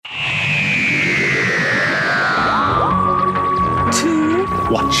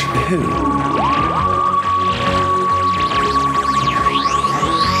Watch Who?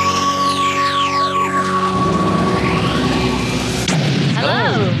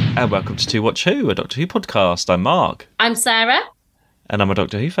 Hello. And welcome to Watch Who, a Doctor Who podcast. I'm Mark. I'm Sarah. And I'm a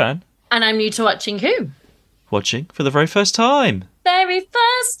Doctor Who fan. And I'm new to watching Who. Watching for the very first time. Very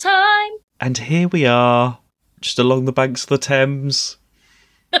first time. And here we are, just along the banks of the Thames.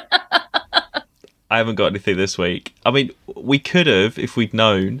 I haven't got anything this week. I mean, we could have, if we'd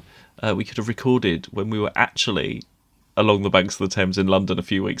known, we could have recorded when we were actually along the banks of the Thames in London a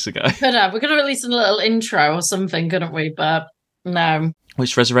few weeks ago. Could have. We could have released a little intro or something, couldn't we? But no.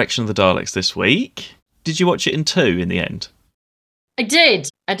 Which Resurrection of the Daleks this week. Did you watch it in two in the end? I did.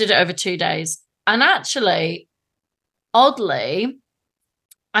 I did it over 2 days. And actually, oddly,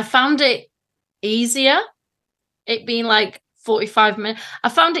 I found it easier. It being like 45 minutes. I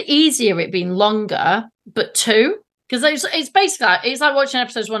found it easier it being longer, but two. Because it's basically, it's like watching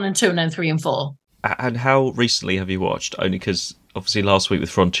episodes 1 and 2 and then 3 and 4. And how recently have you watched? Only because, obviously, last week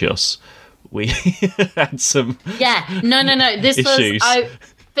with Frontios, we had some No. This issues. was, I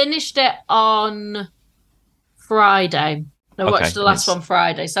finished it on Friday. I watched the last one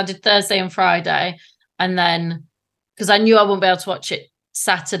Friday. So I did Thursday and Friday. And then, because I knew I wouldn't be able to watch it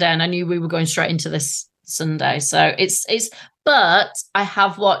Saturday and I knew we were going straight into this Sunday. So but I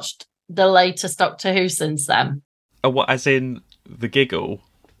have watched the latest Doctor Who since then. Oh, what, as in the Giggle?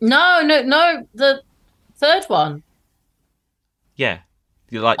 No, the third one. Yeah.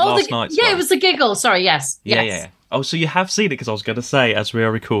 Like last night's Yeah, one. it was the Giggle. Sorry, yes. Yeah. Oh, so you have seen it, because I was going to say, as we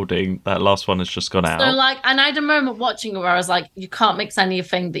are recording, that last one has just gone out. So, and I had a moment watching it where I was like, you can't mix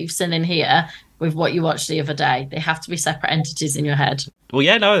anything that you've seen in here with what you watched the other day. They have to be separate entities in your head. Well,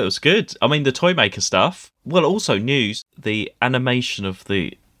 yeah, no, it was good. I mean, the Toymaker stuff. Well, also news, the animation of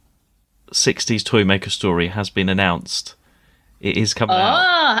the 60s Toymaker story has been announced. It is coming out.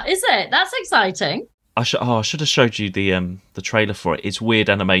 Ah, is it? That's exciting. I should have showed you the trailer for it. It's weird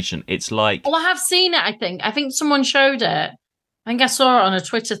animation. It's like... Oh, I have seen it, I think. I think someone showed it. I think I saw it on a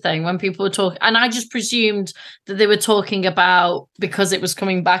Twitter thing when people were talking. And I just presumed that they were talking about because it was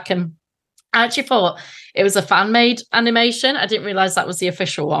coming back. And I actually thought it was a fan-made animation. I didn't realise that was the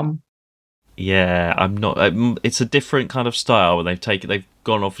official one. Yeah, I'm not... it's a different kind of style. They've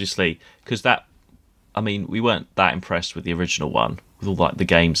gone, obviously, because that... I mean, we weren't that impressed with the original one, with all like the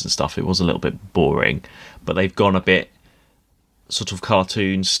games and stuff. It was a little bit boring, but they've gone a bit sort of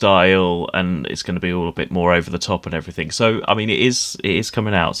cartoon style, and it's going to be all a bit more over the top and everything. So, I mean, it is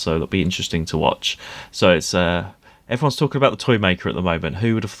coming out, so it'll be interesting to watch. So it's everyone's talking about the Toymaker at the moment.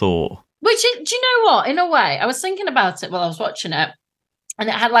 Who would have thought? Do you know what? In a way, I was thinking about it while I was watching it, and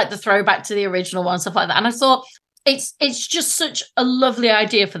it had like the throwback to the original one, stuff like that, and I thought, it's just such a lovely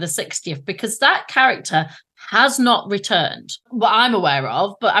idea for the 60th, because that character has not returned, what I'm aware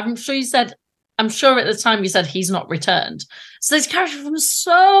of, but I'm sure at the time you said he's not returned. So this character from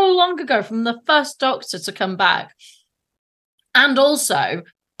so long ago, from the first Doctor to come back. And also,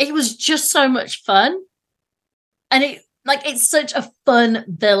 it was just so much fun. And it's such a fun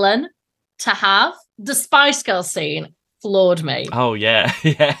villain to have. The Spice Girl scene floored me. Oh yeah,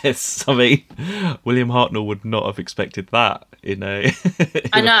 yes. I mean, William Hartnell would not have expected that in a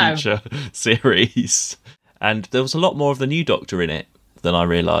future series. And there was a lot more of the new Doctor in it than I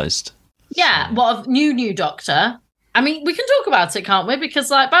realised. Yeah, so. what of new Doctor? I mean, we can talk about it, can't we? Because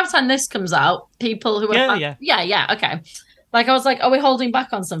by the time this comes out, people who are yeah, okay. I was like, are we holding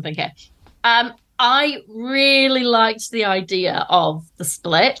back on something here? I really liked the idea of the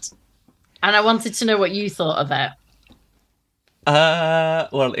split, and I wanted to know what you thought of it.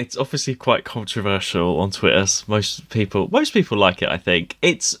 Well, it's obviously quite controversial on Twitter. Most people like it, I think.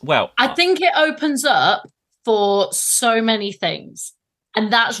 I think it opens up for so many things,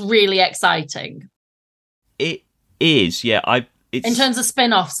 and that's really exciting. It is, yeah. In terms of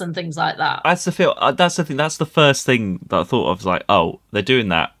spin-offs and things like that. That's the thing. That's the first thing that I thought of. Was like, oh, they're doing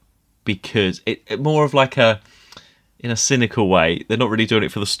that because it more of like in a cynical way. They're not really doing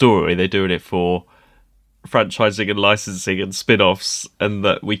it for the story. They're doing it for franchising and licensing and spin-offs, and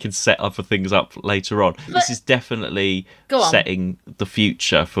that we can set other things up later on. But this is definitely setting the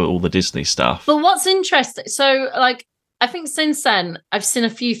future for all the Disney stuff. But what's interesting, so I think since then I've seen a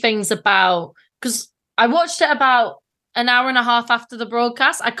few things about, because I watched it about an hour and a half after the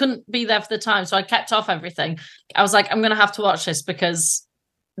broadcast. I couldn't be there for the time, so I kept off everything. I was like, I'm going to have to watch this because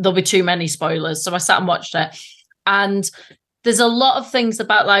there'll be too many spoilers. So I sat and watched it. And there's a lot of things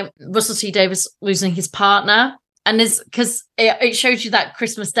about like Russell T Davies losing his partner. And because it shows you that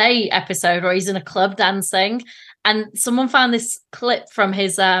Christmas Day episode where he's in a club dancing. And someone found this clip from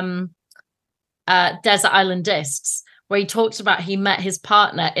his Desert Island Discs where he talks about he met his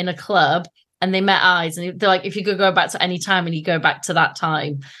partner in a club and they met eyes, and they're like, if you could go back to any time and you go back to that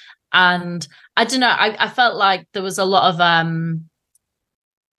time. And I don't know, I felt like there was a lot of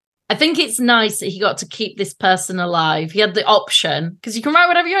I think it's nice that he got to keep this person alive. He had the option, because you can write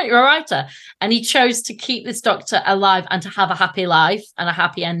whatever you want, you're a writer. And he chose to keep this doctor alive and to have a happy life and a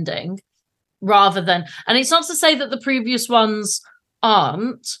happy ending, rather than, and it's not to say that the previous ones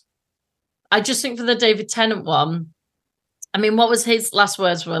aren't. I just think for the David Tennant one, I mean, what was his last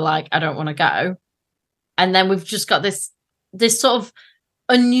words were like, I don't want to go. And then we've just got this sort of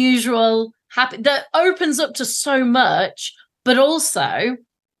unusual happy that opens up to so much, but also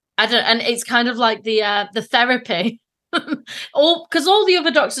and it's kind of like the therapy. Because all the other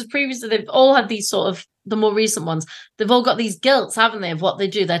doctors previously, they've all had these sort of, the more recent ones, they've all got these guilts, haven't they, of what they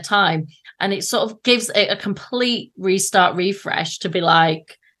do their time. And it sort of gives it a complete restart, refresh to be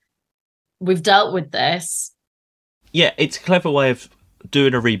like, we've dealt with this. Yeah, it's a clever way of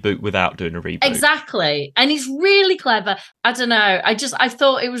doing a reboot without doing a reboot. Exactly. And it's really clever. I don't know. I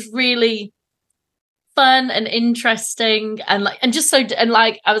thought it was really fun and interesting, and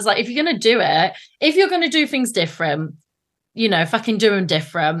I was like, if you're gonna do it, if you're gonna do things different, fucking do them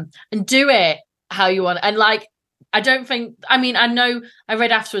different and do it how you want. And like, I don't think, I mean, I know I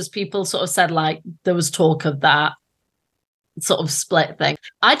read afterwards people sort of said like there was talk of that sort of split thing.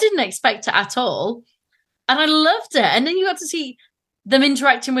 I didn't expect it at all, and I loved it. And then you got to see them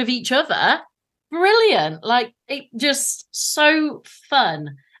interacting with each other. Brilliant. Like, it just so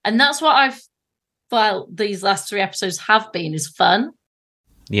fun. And that's what I've felt these last 3 episodes have been, is fun.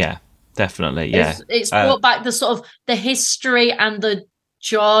 Yeah, definitely. Yeah, it's brought back the sort of the history and the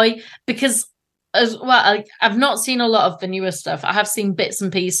joy, because as well, I've not seen a lot of the newer stuff. I have seen bits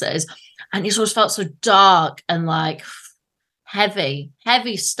and pieces, and it always felt so dark and like heavy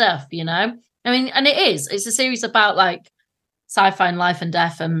stuff, I mean, and it's a series about like sci-fi and life and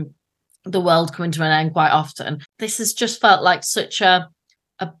death and the world coming to an end quite often. This has just felt like such a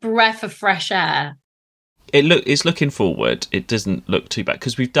breath of fresh air. It's looking forward. It doesn't look too bad,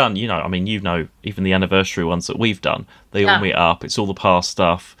 because we've done, even the anniversary ones that we've done, they all meet up. It's all the past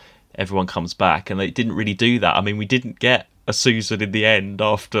stuff. Everyone comes back, and they didn't really do that. I mean, we didn't get a Susan in the end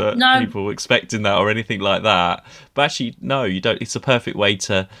after people were expecting that or anything like that. But actually, no, you don't. It's a perfect way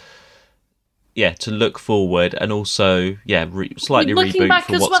to look forward, and also, slightly reboot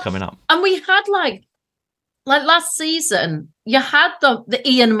for what's coming up. And we had like last season, you had the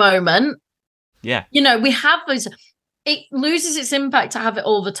Ian moment. Yeah. We have those. It loses its impact to have it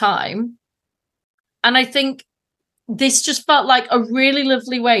all the time. And I think this just felt like a really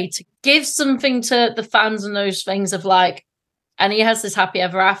lovely way to give something to the fans and those things of like, and he has this happy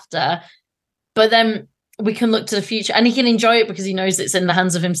ever after, but then we can look to the future and he can enjoy it because he knows it's in the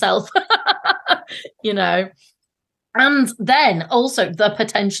hands of himself, And then also the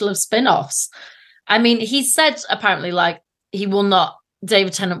potential of spin-offs. I mean, he said apparently like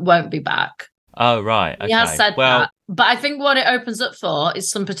David Tennant won't be back. Oh, right. Okay. He has said that. But I think what it opens up for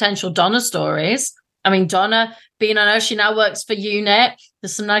is some potential Donna stories. I mean, Donna, being on Earth, she now works for UNIT.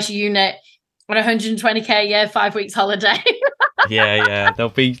 There's some nice UNIT on 120k a year, 5 weeks holiday. yeah. There'll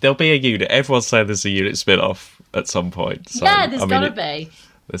be a UNIT. Everyone's saying there's a UNIT spin-off at some point. So, yeah, there's got to be.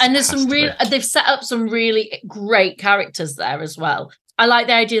 And there's they've set up some really great characters there as well. I like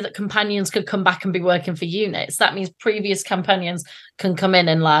the idea that companions could come back and be working for units. That means previous companions can come in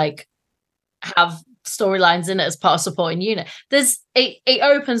and like have storylines in it as part of supporting unit. It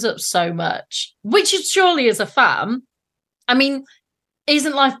opens up so much, which is surely as a fan. I mean,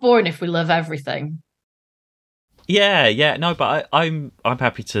 isn't life boring if we love everything? Yeah. No, but I'm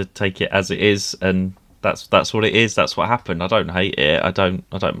happy to take it as it is, and that's what it is. That's what happened. I don't hate it. I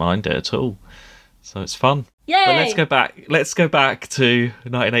don't mind it at all. So it's fun. Yay! But let's go back to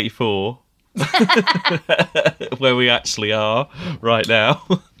 1984, where we actually are right now.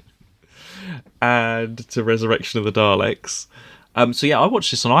 And to Resurrection of the Daleks. So yeah, I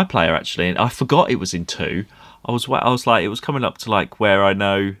watched this on iPlayer actually, and I forgot it was in 2. I was like, it was coming up to like where I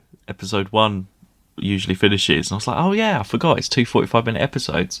know episode 1 usually finishes, and I was like, oh yeah, I forgot it's 2 45-minute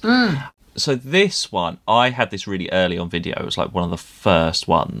episodes. So this one, I had this really early on video. It was like one of the first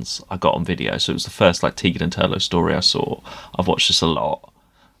ones I got on video. So it was the first like Tegan and Turlo story I saw. I've watched this a lot.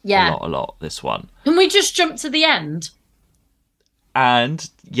 Yeah, a lot. This one. Can we just jump to the end? And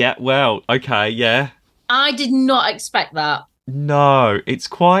yeah, well, okay, yeah. I did not expect that. No, it's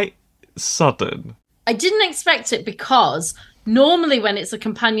quite sudden. I didn't expect it because normally when it's a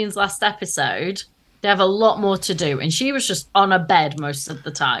companion's last episode, they have a lot more to do. And she was just on a bed most of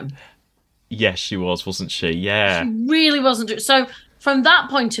the time. Yes, she was, wasn't she? Yeah. She really wasn't. So from that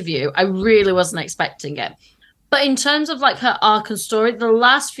point of view, I really wasn't expecting it. But in terms of like her arc and story, the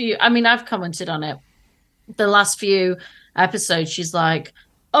last few, I mean, I've commented on it. The last few episodes, she's like,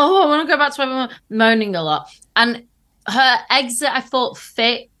 "Oh, I want to go back to my mom," moaning a lot. And her exit, I thought,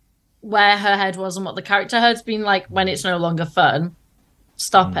 fit where her head was and what the character head's been like when it's no longer fun.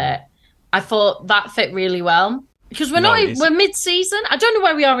 Stop it. I thought that fit really well. Because we're mid-season. I don't know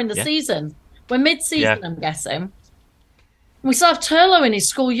where we are in the season. We're mid-season, I'm guessing. We still have Turlo in his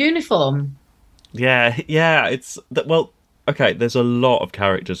school uniform. Yeah, it's well, okay, there's a lot of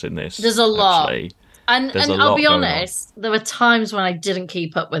characters in this. There's a lot. Actually. And I'll be honest, there were times when I didn't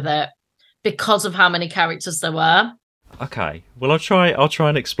keep up with it because of how many characters there were. Okay. Well, I'll try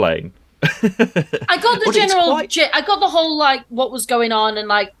and explain. I got the I got the whole like what was going on and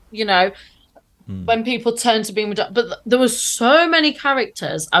like, you know, when people turned to being, but there were so many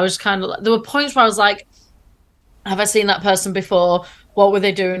characters. I was kind of like, there were points where I was like, have I seen that person before? What were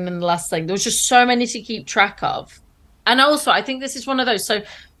they doing in the last thing? There was just so many to keep track of. And also, I think this is one of those. So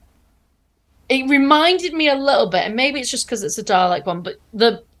it reminded me a little bit, and maybe it's just because it's a Dalek one, but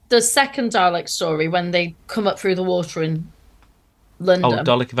the second Dalek story when they come up through the water in London. Oh,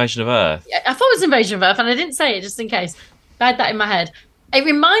 Dalek Invasion of Earth. I thought it was Invasion of Earth, and I didn't say it just in case. I had that in my head. It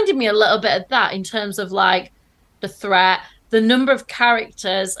reminded me a little bit of that in terms of like the threat, the number of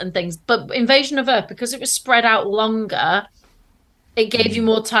characters and things. But Invasion of Earth, because it was spread out longer, it gave you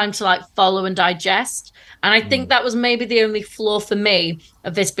more time to like follow and digest. And I think that was maybe the only flaw for me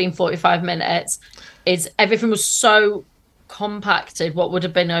of this being 45 minutes, is everything was so compacted. What would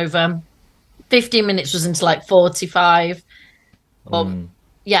have been over 15 minutes was into like 45. Well,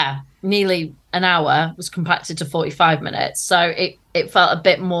 yeah, nearly an hour was compacted to 45 minutes. So it felt a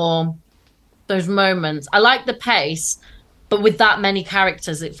bit more, those moments. I like the pace, but with that many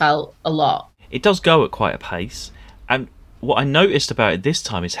characters, it felt a lot. It does go at quite a pace. And what I noticed about it this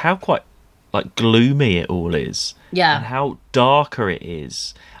time is how quite like gloomy it all is. Yeah. And how darker it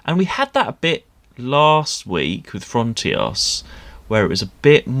is. And we had that a bit last week with Frontios, where it was a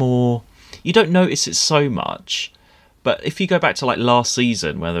bit more, you don't notice it so much. But if you go back to like last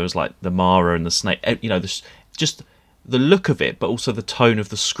season, where there was like the Mara and the snake, you know, just the look of it, but also the tone of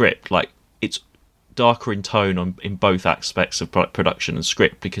the script, like it's darker in tone in both aspects of production and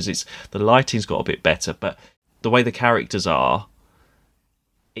script, because it's the lighting's got a bit better, but the way the characters are,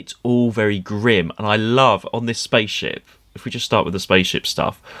 it's all very grim. And I love on this spaceship, if we just start with the spaceship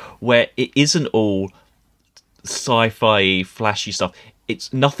stuff, where it isn't all sci-fi flashy stuff.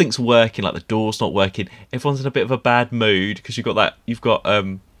 It's nothing's working, like the door's not working. Everyone's in a bit of a bad mood because you've got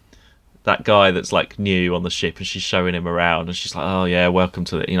that guy that's like new on the ship, and she's showing him around, and she's like, "Oh yeah, welcome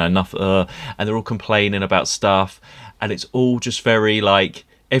to the, you know, enough," and they're all complaining about stuff, and it's all just very like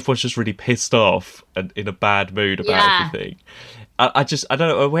everyone's just really pissed off and in a bad mood about everything. I don't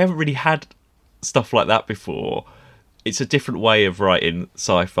know. We haven't really had stuff like that before. It's a different way of writing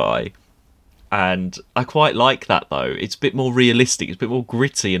sci-fi. And I quite like that, though. It's a bit more realistic. It's a bit more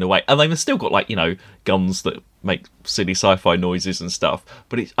gritty in a way. And they've still got, like, you know, guns that make silly sci-fi noises and stuff.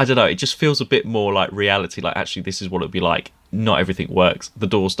 But I don't know, it just feels a bit more like reality. Like, actually, this is what it'd be like. Not everything works. The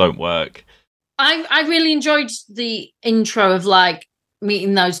doors don't work. I really enjoyed the intro of, like,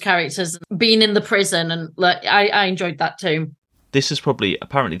 meeting those characters, being in the prison. And like, I enjoyed that, too. This is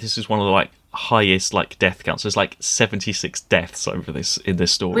apparently, this is one of the, like, highest like death counts. There's like 76 deaths over this in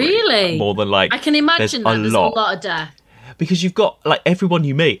this story. Really? More than like, I can imagine there's a lot of death. Because you've got like everyone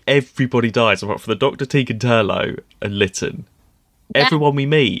you meet, everybody dies apart from the Dr. Tegan, Turlo and Lytton. Yeah. Everyone we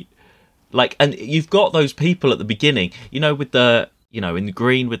meet. Like, and you've got those people at the beginning, you know, with the, you know, in the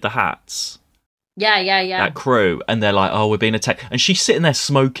green with the hats. Yeah. That crew, and they're like, "Oh, we're being attacked," and she's sitting there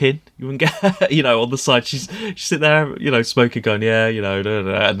smoking. You wouldn't get, you know, on the side. She's sitting there, you know, smoking, going, "Yeah, you know,"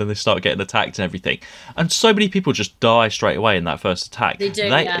 and then they start getting attacked and everything. And so many people just die straight away in that first attack. They do,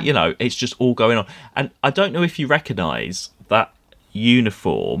 yeah. You know, it's just all going on. And I don't know if you recognise that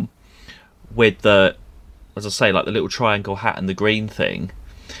uniform with the, as I say, like the little triangle hat and the green thing,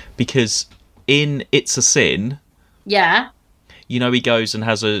 because in It's a Sin, yeah. You know, he goes and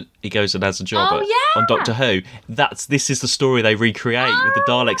has a job on Doctor Who. This is the story they recreate with the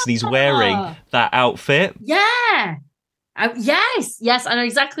Daleks, and he's wearing that outfit. Yeah. Yes, I know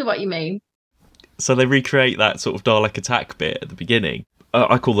exactly what you mean. So they recreate that sort of Dalek attack bit at the beginning.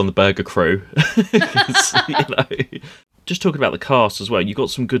 I call them the Burger Crew. You know, just talking about the cast as well. You got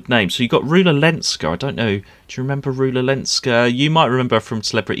some good names. So you got Rula Lenska. I don't know. Do you remember Rula Lenska? You might remember her from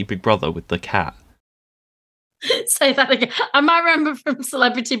Celebrity Big Brother with the cat. Say that again. I might remember from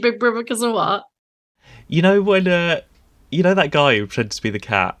Celebrity Big Brother because of what? You know when, you know that guy who pretended to be the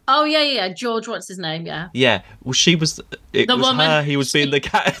cat? Oh yeah. George, what's his name? Yeah. Yeah. Well, she was. It the was woman. Her. He was being the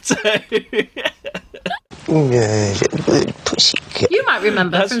cat too. Pussycat. You might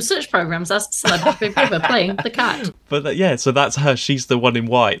remember from such programs as Celebrity Big Brother playing the cat. But so that's her. She's the one in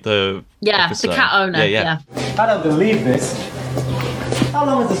white. The officer. The cat owner. Yeah. I don't believe this. How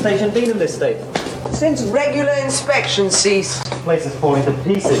long has the station been in this state? Since regular inspections ceased. The place is falling to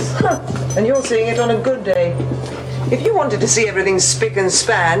pieces. And you're seeing it on a good day. If you wanted to see everything spick and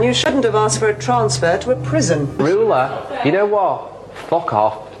span, you shouldn't have asked for a transfer to a prison. Ruler, you know what? Fuck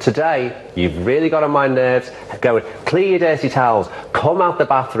off. Today, you've really got on my nerves. Go and clear your dirty towels. Come out the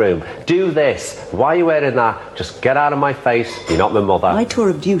bathroom. Do this. Why are you wearing that? Just get out of my face. You're not my mother. My tour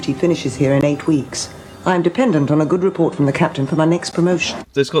of duty finishes here in 8 weeks. I'm dependent on a good report from the captain for my next promotion.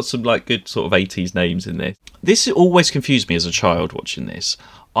 There's got some good sort of 80s names in there. This always confused me as a child watching this.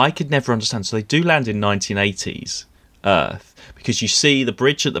 I could never understand. So they do land in 1980s Earth because you see the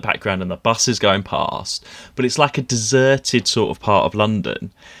bridge at the background and the buses going past, but it's like a deserted sort of part of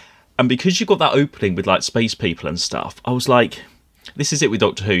London. And because you've got that opening with space people and stuff, I was like, this is it with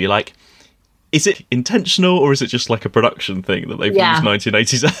Doctor Who. You're like, is it intentional or is it just like a production thing that they've used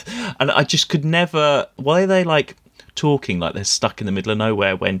 1980s? And I just could never... Why are they talking like they're stuck in the middle of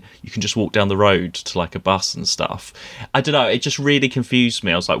nowhere when you can just walk down the road to a bus and stuff? I don't know. It just really confused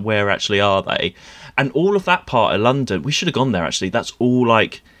me. I was like, where actually are they? And all of that part of London, we should have gone there actually. That's all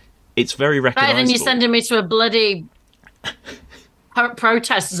it's very recognisable. Right, then you're sending me to a bloody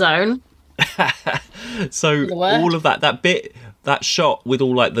protest zone. So all of that bit... That shot with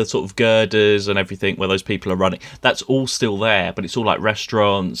all the sort of girders and everything where those people are running, that's all still there, but it's all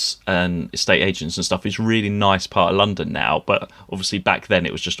restaurants and estate agents and stuff. It's a really nice part of London now, but obviously back then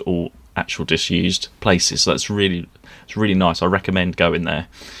it was just all actual disused places. So it's really nice. I recommend going there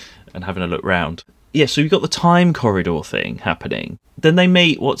and having a look round. Yeah, so you've got the time corridor thing happening. Then they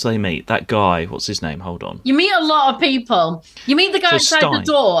meet, that guy, what's his name? Hold on. You meet a lot of people. You meet the guy inside the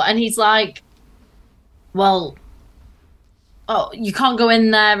door and he's like, well... Oh, you can't go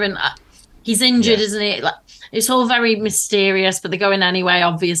in there, and he's injured, isn't he? It's all very mysterious, but they go in anyway,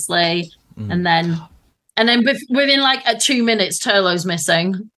 obviously. And then within 2 minutes, Turlo's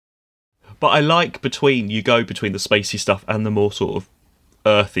missing. But I between the spacey stuff and the more sort of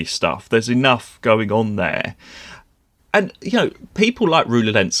earthy stuff. There's enough going on there, and people like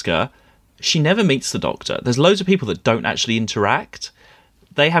Rulenska, she never meets the Doctor. There's loads of people that don't actually interact.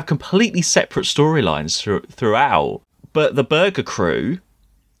 They have completely separate storylines throughout. But the Burger Crew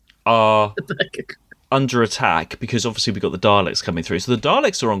are under attack because obviously we've got the Daleks coming through. So the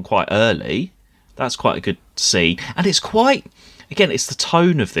Daleks are on quite early. That's quite a good scene. And it's it's the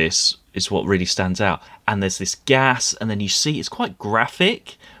tone of this is what really stands out. And there's this gas, and then you see it's quite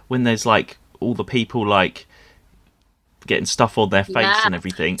graphic when there's all the people getting stuff on their face and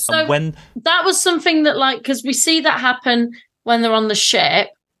everything. So and when that was something that because we see that happen when they're on the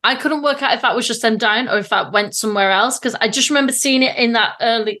ship. I couldn't work out if that was just them dying or if that went somewhere else, because I just remember seeing it in that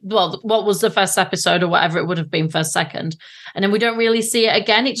what was the first episode or whatever it would have been, first, second. And then we don't really see it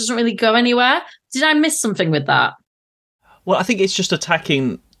again. It doesn't really go anywhere. Did I miss something with that? Well, I think it's just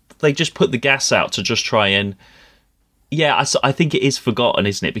attacking. They just put the gas out to just try and... Yeah, I think it is forgotten,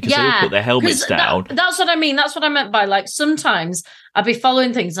 isn't it? Because they all put their helmets down. That's what I mean. That's what I meant by sometimes I'd be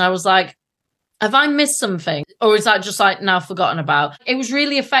following things and I was like, have I missed something? Or is that just now forgotten about? It was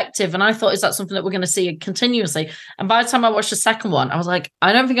really effective. And I thought, is that something that we're going to see continuously? And by the time I watched the second one, I was like,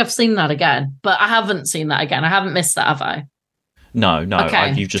 I don't think I've seen that again. But I haven't seen that again. I haven't missed that, have I? No.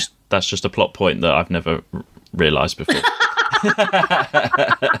 Okay. That's just a plot point that I've never realised before.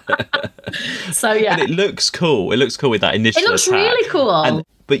 So, yeah. But it looks cool. It looks cool with that initial attack. It looks really cool.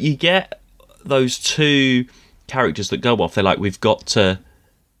 But you get those two characters that go off. They're like, we've got to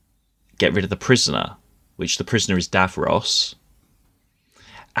get rid of the prisoner, which the prisoner is Davros.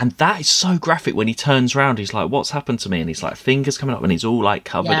 And that is so graphic when he turns around. He's like, what's happened to me? And he's fingers coming up and he's all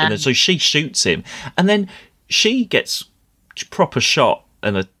covered. Yeah. And then, so she shoots him. And then she gets proper shot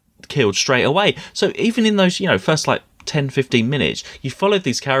and killed straight away. So even in those, first 10, 15 minutes, you followed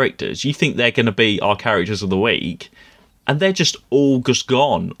these characters. You think they're going to be our characters of the week. And they're just all just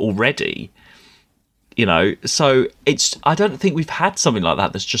gone already. So I don't think we've had something like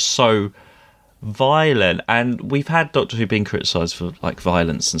that that's just so violent. And we've had Doctor Who being criticised for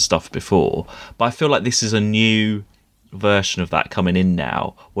violence and stuff before, but I feel like this is a new version of that coming in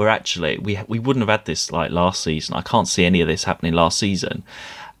now, where actually we wouldn't have had this last season. I can't see any of this happening last season,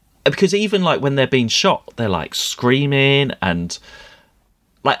 because even when they're being shot, they're screaming and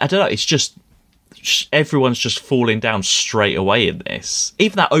I don't know, it's just everyone's just falling down straight away in this.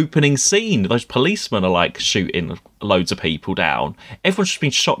 Even that opening scene, those policemen are shooting loads of people down. Everyone's just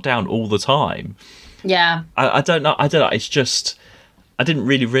been shot down all the time. Yeah. I don't know. It's just I didn't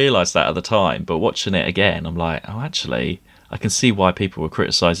really realise that at the time, but watching it again, I'm like, oh, actually, I can see why people were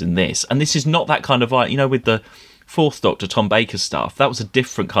criticising this. And this is not that kind of violence. You know, with the Fourth Doctor, Tom Baker stuff, that was a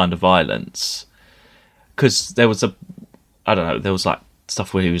different kind of violence. Because there was there was like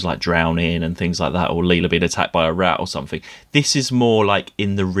stuff where he was like drowning and things like that, or Leela being attacked by a rat or something. This is more like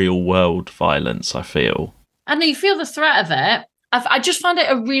in the real world violence, I feel. And you feel the threat of it. I just found it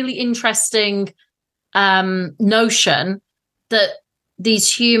a really interesting notion that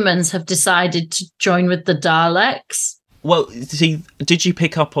these humans have decided to join with the Daleks. Well, see, did you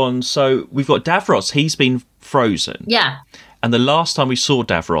pick up on... So we've got Davros, he's been frozen. Yeah. And the last time we saw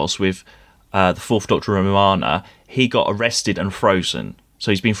Davros with the Fourth Doctor Romana, he got arrested and frozen. So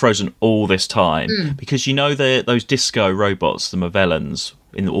he's been frozen all this time. Because you know those disco robots, the Movellans,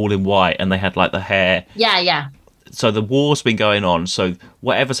 all in white, and they had like the hair. Yeah. So the war's been going on. So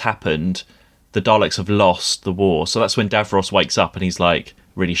whatever's happened, the Daleks have lost the war. So that's when Davros wakes up and he's like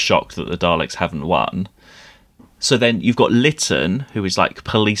really shocked that the Daleks haven't won. So then you've got Lytton, who is like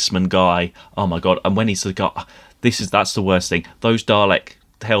policeman guy. Oh my god! And when he's the guy, that's the worst thing. Those Dalek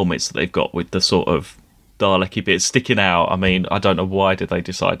helmets that they've got with the sort of Dalek-y bits sticking out. I mean, I don't know why did they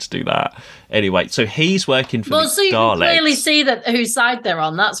decide to do that. Anyway, so he's working for the so you Daleks. can clearly see that whose side they're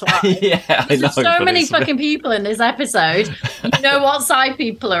on. That's why. Yeah, I know. There's so many fucking people in this episode. You know what side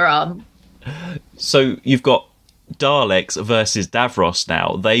people are on. So you've got Daleks versus Davros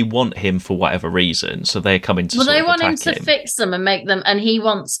now. They want him for whatever reason, so they're coming to. Well, they want him to fix them and make them, and he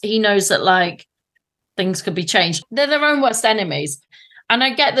knows that like things could be changed. They're their own worst enemies, and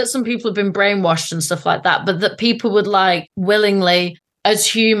I get that some people have been brainwashed and stuff like that, but that people would like willingly, as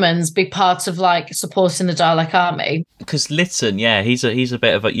humans, be part of like supporting the Dalek army. Because Lytton, yeah, he's a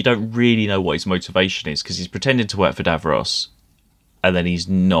bit of a. You don't really know what his motivation is because he's pretending to work for Davros. And then he's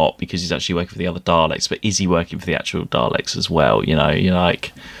not because he's actually working for the other Daleks. But is he working for the actual Daleks as well? You know, you're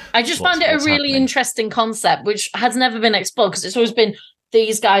like... I just found it a really interesting concept, which has never been explored because it's always been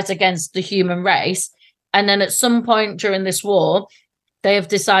these guys against the human race. And then at some point during this war, they have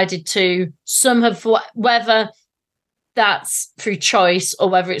decided to... Some have... Whether that's through choice or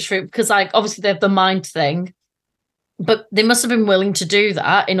whether it's through... Because, like, obviously they have the mind thing. But they must have been willing to do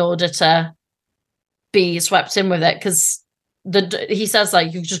that in order to be swept in with it because... he says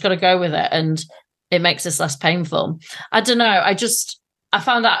like you've just got to go with it and it makes this less painful. I don't know. I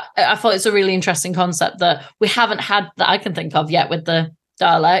thought it's a really interesting concept that we haven't had that I can think of yet with the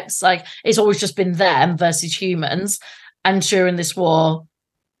Daleks. Like it's always just been them versus humans, and during this war,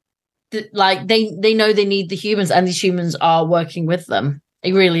 like they know they need the humans, and these humans are working with them.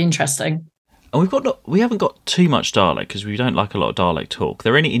 Really interesting. And we haven't got too much Dalek because we don't like a lot of Dalek talk.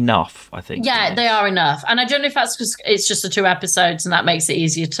 They're in it enough, I think. Yeah, they are enough. And I don't know if that's because it's just the 2 episodes and that makes it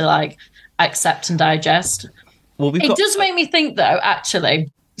easier to like accept and digest. Well, it does make me think though,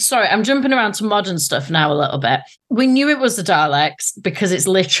 actually. Sorry, I'm jumping around to modern stuff now a little bit. We knew it was the Daleks because it's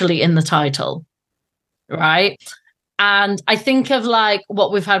literally in the title, right? And I think of like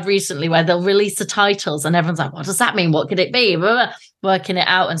what we've had recently where they'll release the titles and everyone's like, what does that mean? What could it be? Working it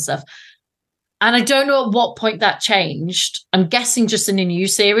out and stuff. And I don't know at what point that changed. I'm guessing just in a new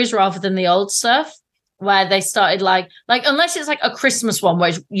series rather than the old stuff where they started like unless it's like a Christmas one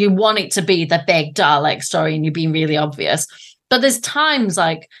where you want it to be the big Dalek story and you're being really obvious. But there's times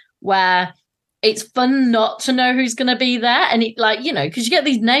like where it's fun not to know who's going to be there. And it like, you know, because you get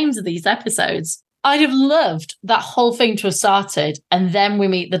these names of these episodes. I'd have loved that whole thing to have started and then we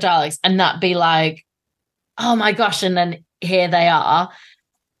meet the Daleks and that be like, oh my gosh. And then here they are.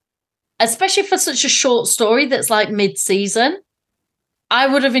 Especially for such a short story that's like mid-season, I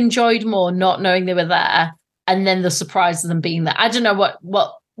would have enjoyed more not knowing they were there and then the surprise of them being there. I don't know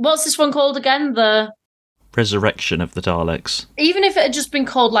what's this one called again? The Resurrection of the Daleks. Even if it had just been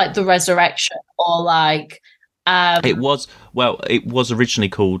called like the Resurrection or like it was originally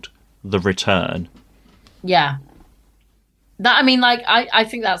called The Return. Yeah. That I mean, like I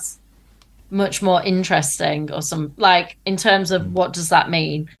think that's much more interesting or some like in terms of what does that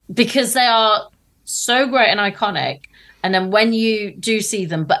mean, because they are so great and iconic, and then when you do see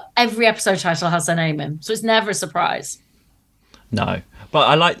them, but every episode title has their name in, so it's never a surprise. No, but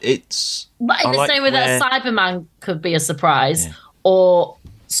I like it's but in the same way that a Cyberman could be a surprise, or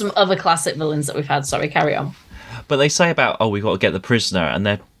some other classic villains that we've had. Sorry, carry on. But they say about we've got to get the prisoner, and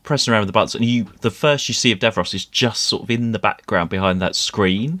they're pressing around with the buttons, and the first you see of Davros is just sort of in the background behind that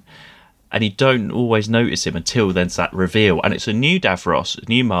screen. And you don't always notice him until there's that reveal. And it's a new Davros, a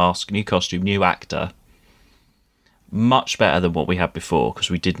new mask, new costume, new actor. Much better than what we had before, because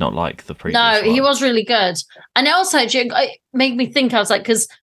we did not like the previous one. He was really good. And also, it made me think, I was like, because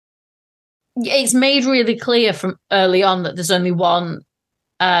it's made really clear from early on that there's only one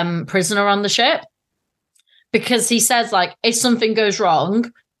prisoner on the ship, because he says, like, if something goes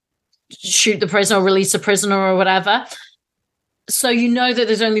wrong, shoot the prisoner, release a prisoner or whatever. So you know that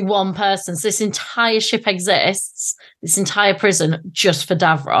there's only one person. So this entire ship exists, this entire prison, just for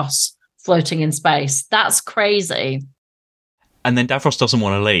Davros floating in space. That's crazy. And then Davros doesn't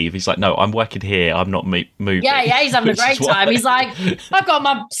want to leave. He's like, no, I'm working here. I'm not moving. Yeah, he's having a great time. He's like, I've got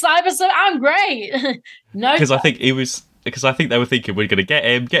my cyber suit. I'm great. No, because I think they were thinking we're going to get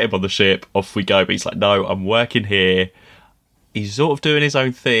him on the ship, off we go. But he's like, no, I'm working here. He's sort of doing his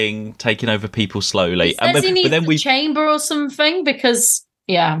own thing, taking over people slowly. He says he needs a chamber or something because,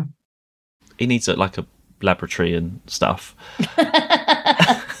 yeah. He needs a laboratory and stuff.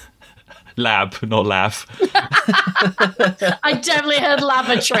 Lab, not laugh. I definitely heard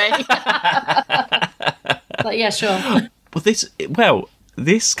lavatory. But yeah, sure.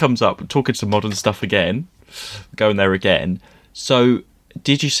 This comes up, talking to modern stuff again, going there again. So,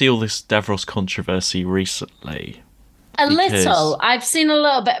 did you see all this Davros controversy recently? A little. I've seen a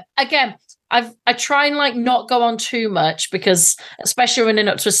little bit. Again, I try and not go on too much because, especially running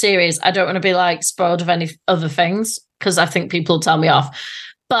up to a series, I don't want to be spoiled of any other things because I think people will tell me off.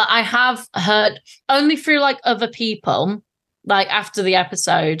 But I have heard only through other people, after the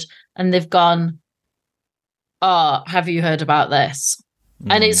episode, and they've gone, "Oh, have you heard about this?"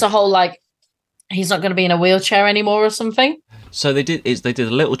 And it's a whole he's not going to be in a wheelchair anymore or something. So they did a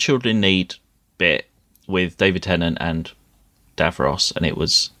little children in need bit with David Tennant and Davros, and it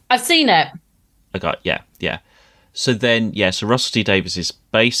was. I've seen it. Yeah. So then, so Russell T Davies is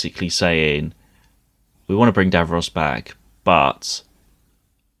basically saying, we want to bring Davros back, but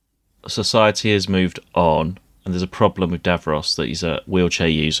society has moved on, and there's a problem with Davros that he's a wheelchair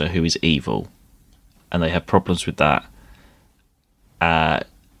user who is evil, and they have problems with that.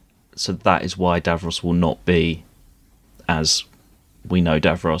 So that is why Davros will not be as we know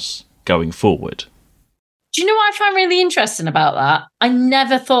Davros going forward. Do you know what I find really interesting about that? I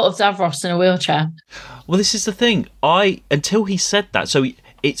never thought of Davros in a wheelchair. Well, this is the thing. Until he said that, so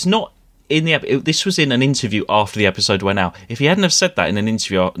it's not in the episode. This was in an interview after the episode went out. If he hadn't have said that in an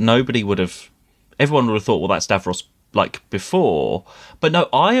interview, everyone would have thought, well, that's Davros before. But no,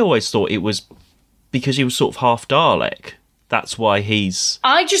 I always thought it was because he was sort of half Dalek. That's why he's.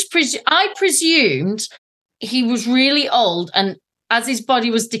 I presumed he was really old, and as his body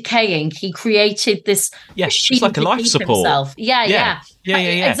was decaying, he created this. Yes, it's like a life support. Himself. Yeah.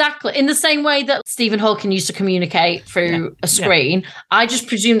 Exactly. In the same way that Stephen Hawking used to communicate through a screen, I just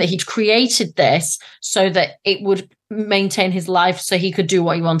presumed that he'd created this so that it would maintain his life, so he could do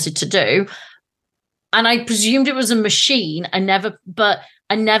what he wanted to do. And I presumed it was a machine. I never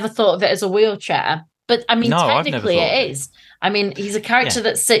thought of it as a wheelchair. But I mean, technically it is. I mean, he's a character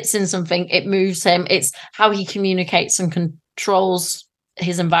that sits in something. It moves him. It's how he communicates and controls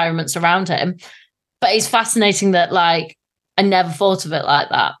his environments around him. But it's fascinating that, I never thought of it like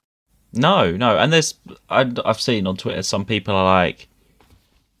that. No. And I've seen on Twitter some people are like,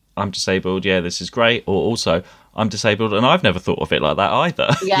 I'm disabled. Yeah, this is great. Or also, I'm disabled, and I've never thought of it like that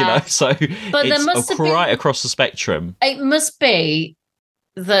either. Yeah. So but it's right across the spectrum. It must be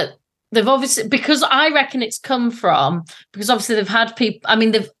that they've obviously, because I reckon it's come from, because obviously they've had people, I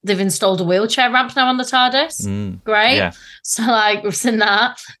mean, they've installed a wheelchair ramp now on the TARDIS. Great. Yeah. So we've seen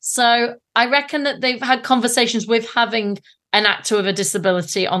that. So I reckon that they've had conversations with having an actor with a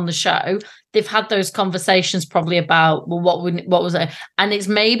disability on the show. They've had those conversations probably about, well, what was it? And it's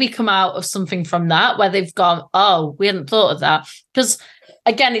maybe come out of something from that where they've gone, oh, we hadn't thought of that. Because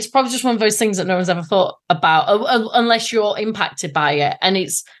again, it's probably just one of those things that no one's ever thought about unless you're impacted by it. And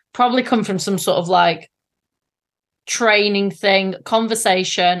it's probably come from some sort of training thing,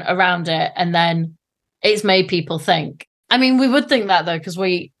 conversation around it, and then it's made people think. I mean, we would think that though, because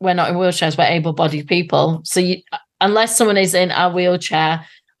we're not in wheelchairs, we're able-bodied people. So unless someone is in a wheelchair,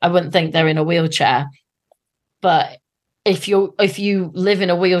 I wouldn't think they're in a wheelchair. But if you live in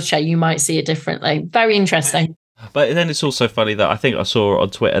a wheelchair, you might see it differently. Very interesting. But then it's also funny that I think I saw on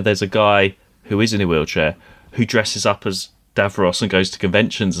Twitter there's a guy who is in a wheelchair who dresses up as Davros and goes to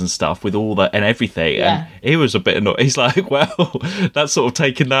conventions and stuff with all that and everything. Yeah. And he was a bit annoyed. He's like, well, that's sort of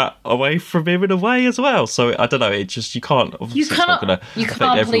taken that away from him in a way as well. So I don't know. It just, you can't, obviously it's not going to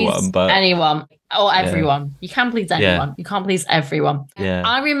affect everyone. But anyone or everyone. Yeah. You can please anyone. Yeah. You can't please everyone. Yeah.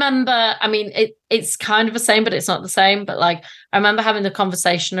 I remember, I mean, it's kind of the same, but it's not the same. But I remember having the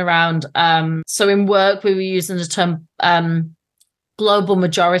conversation around, so in work, we were using the term global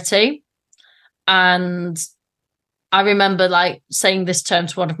majority. And I remember saying this term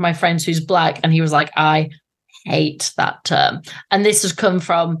to one of my friends who's Black, and he was like, I hate that term. And this has come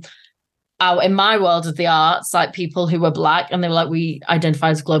from in my world of the arts, like people who were Black, and they were like, we identify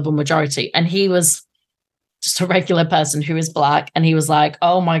as global majority. And he was just a regular person who is Black, and he was like,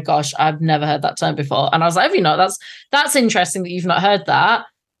 oh my gosh, I've never heard that term before. And I was like, have you not? That's interesting that you've not heard that,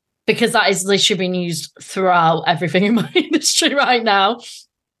 because that is literally being used throughout everything in my industry right now.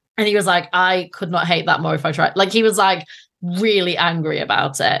 And he was like, I could not hate that more if I tried. Like, he was like really angry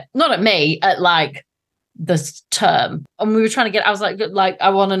about it. Not at me, at like this term. And we were trying to I was like, I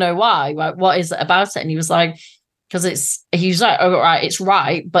want to know why. Like, what is it about it? And he was like, because he was like, oh, right, it's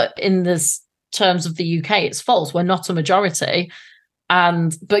right, but in this terms of the UK, it's false. We're not a majority.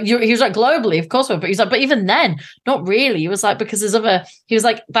 But he was like, globally, of course, but he's like, but even then, not really. He was like, because he was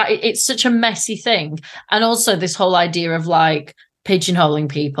like, that it's such a messy thing. And also this whole idea of like pigeonholing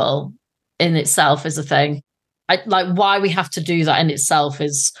people in itself is a thing. Like, why we have to do that in itself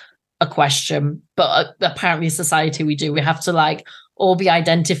is a question. But apparently in society we do. We have to like all be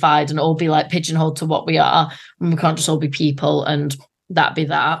identified and all be like pigeonholed to what we are. And we can't just all be people and that be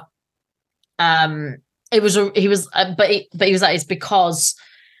that. He was like, it's because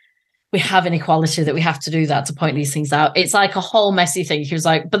we have inequality that we have to do that to point these things out. It's like a whole messy thing. He was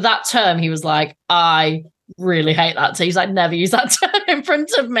like, but that term, he was like, I really hate that. So he's like, never use that term in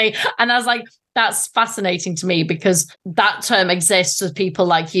front of me. And I was like, that's fascinating to me, because that term exists so people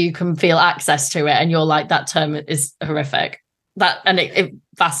like you can feel access to it. And you're like, that term is horrific. It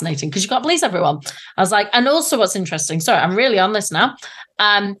fascinating, because you can't please everyone. I was like, and also what's interesting, sorry, I'm really on this now.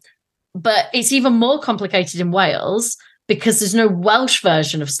 But it's even more complicated in Wales because there's no Welsh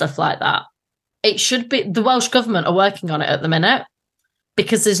version of stuff like that. It should be, the Welsh government are working on it at the minute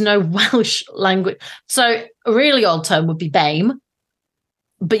because there's no Welsh language. So a really old term would be BAME,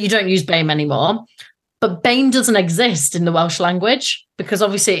 but you don't use BAME anymore. But BAME doesn't exist in the Welsh language because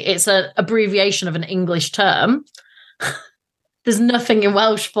obviously it's an abbreviation of an English term. There's nothing in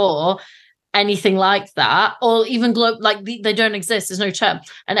Welsh for anything like that, or even they don't exist. There's no term,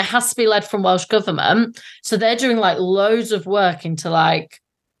 and it has to be led from Welsh government. So they're doing like loads of work into like,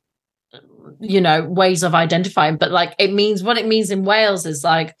 you know, ways of identifying. But like, what it means in Wales is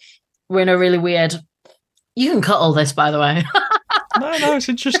like, we're in a really weird. You can cut all this, by the way. No, it's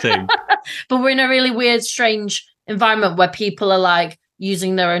interesting. But we're in a really weird, strange environment where people are like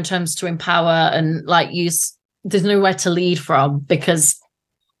using their own terms to empower and like there's nowhere to lead from because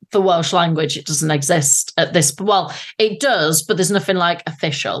the Welsh language, it doesn't exist at this. Well, it does, but there's nothing like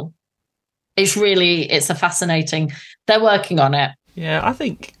official. It's a fascinating. They're working on it. Yeah, I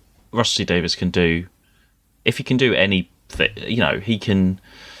think Russell T Davies can do, if he can do anything, you know, he can.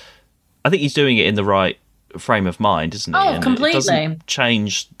 I think he's doing it in the right frame of mind, isn't he? Oh, completely. It doesn't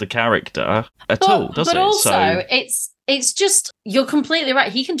change the character at all, does it? But also, it's just, you're completely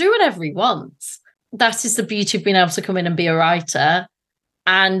right. He can do whatever he wants. That is the beauty of being able to come in and be a writer.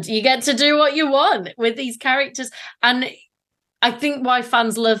 And you get to do what you want with these characters. And I think why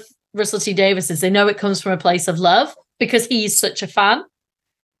fans love Russell T Davies is they know it comes from a place of love because he's such a fan.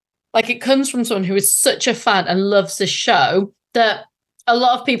 Like, it comes from someone who is such a fan and loves the show that a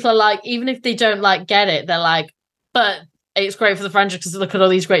lot of people are like, even if they don't like get it, they're like, but it's great for the franchise because look at all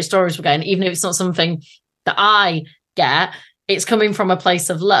these great stories we're getting. Even if it's not something that I get, it's coming from a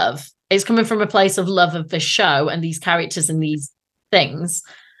place of love. It's coming from a place of love of the show and these characters and these things,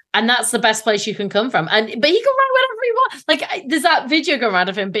 and that's the best place you can come from. But he can write whatever he wants. Like, there's that video going around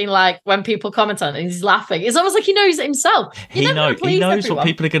of him being like, when people comment on it, he's laughing. It's almost like he knows it himself. He knows what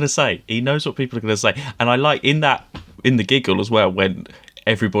people are going to say. He knows what people are going to say, and I like in the Giggle as well when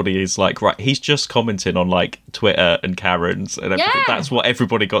everybody is like, right, he's just commenting on like Twitter and Karen's and everything. Yeah. That's what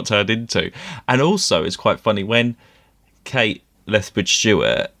everybody got turned into. And also, it's quite funny when Kate Lethbridge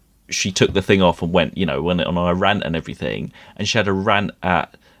Stewart, she took the thing off and went on a rant and everything, and she had a rant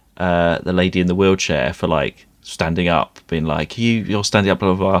at the lady in the wheelchair for like standing up, being like, you're standing up,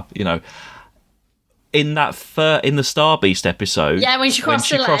 blah blah blah, you know. In the Star Beast episode, yeah, when she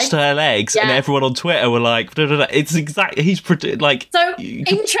crossed her legs, yeah. And everyone on Twitter were like, da, da, da. It's exactly, he's like, so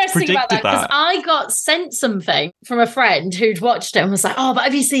interesting about that, because I got sent something from a friend who'd watched it and was like, oh, but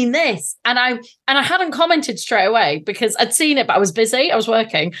have you seen this? And I hadn't commented straight away because I'd seen it, but I was busy, I was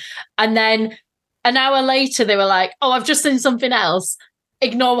working, and then an hour later they were like, oh, I've just seen something else,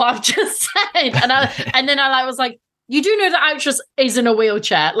 ignore what I've just said. And then I was like, you do know the actress is in a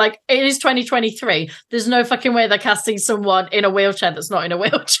wheelchair. Like, it is 2023. There's no fucking way they're casting someone in a wheelchair that's not in a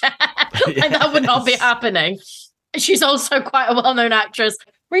wheelchair. Like, that would not be happening. She's also quite a well-known actress.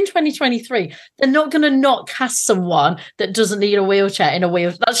 We're in 2023. They're not going to not cast someone that doesn't need a wheelchair in a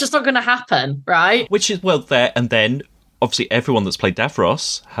wheelchair. That's just not going to happen, right? Which is, well, there. And then, obviously, everyone that's played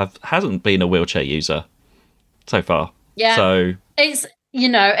Davros hasn't been a wheelchair user so far. Yeah. So you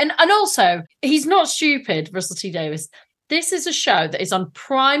know, and also he's not stupid, Russell T Davies. This is a show that is on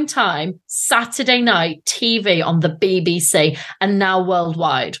prime time Saturday night TV on the BBC and now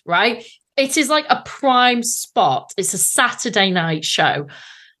worldwide, right? It is like a prime spot. It's a Saturday night show.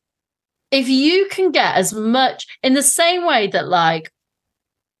 If you can get as much in the same way that like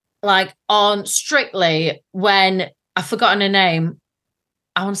on Strictly, when I've forgotten her name,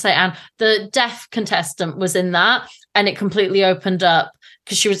 I want to say Anne, the deaf contestant was in that, and it completely opened up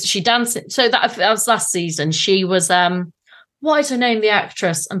because she danced. So that was last season. She was what is her name, the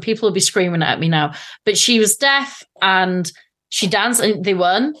actress? And people will be screaming at me now. But she was deaf and she danced and they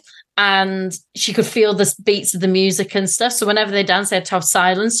won. And she could feel the beats of the music and stuff. So whenever they danced, they had to have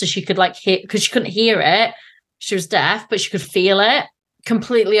silence so she could like hear, because she couldn't hear it. She was deaf, but she could feel it.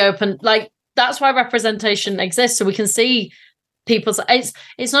 Completely open. Like, that's why representation exists. So we can see people's,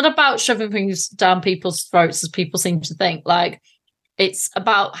 it's not about shoving things down people's throats as people seem to think. Like, it's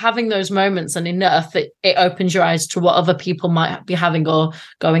about having those moments, and enough it opens your eyes to what other people might be having or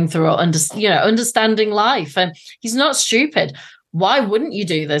going through, or understanding life. And he's not stupid. Why wouldn't you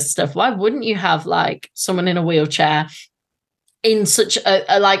do this stuff? Why wouldn't you have like someone in a wheelchair in such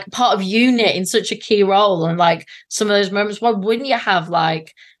a like part of unit in such a key role? And like some of those moments, why wouldn't you have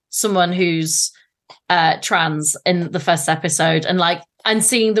like someone who's trans in the first episode, and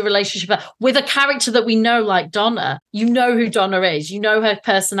seeing the relationship with a character that we know, like Donna? You know who Donna is. You know her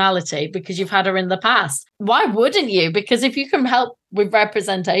personality because you've had her in the past. Why wouldn't you? Because if you can help with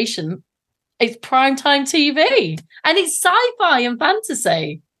representation, it's primetime TV and it's sci-fi and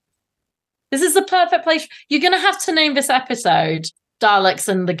fantasy. This is the perfect place. You're going to have to name this episode Daleks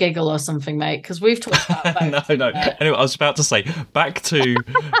and the Giggle or something, mate, because we've talked about both. No. Anyway, I was about to say, back to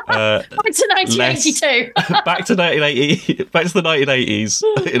 1982. back to 1980, back to the 1980s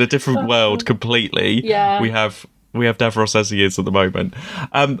in a different world completely. Yeah. We have Davros as he is at the moment.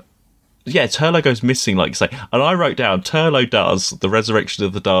 Yeah, Turlough goes missing, like you say. And I wrote down, Turlough does the Resurrection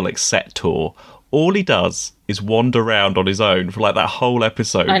of the Daleks set tour. All he does is wander around on his own for like that whole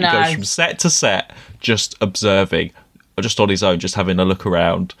episode. I know. He goes from set to set, just observing, just on his own, just having a look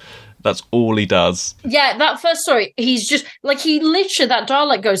around. That's all he does. Yeah, that first story, he's just, like, he literally, that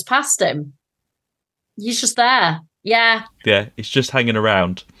Dalek goes past him. He's just there. Yeah. Yeah, he's just hanging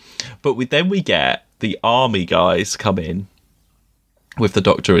around. But then we get the army guys come in with the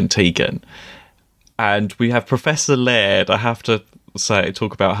Doctor and Tegan, and we have Professor Laird. I have to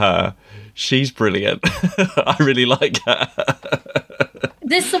talk about her. She's brilliant. I really like her.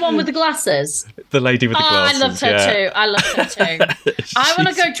 This the one with the glasses? The lady with the glasses. I loved her too. I loved her too. I want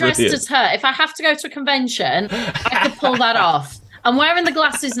to go dressed brilliant as her. If I have to go to a convention, I could pull that off. I'm wearing the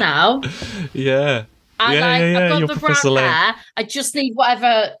glasses now. Yeah. I've got You're the Professor brown Laird. hair. I just need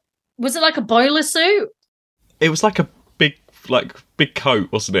whatever. Was it like a boiler suit? It was like a big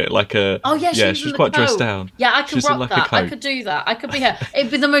coat, wasn't it? Like a. Oh yeah, she was quite dressed down. Yeah, I could rock like that. I could do that. I could be her.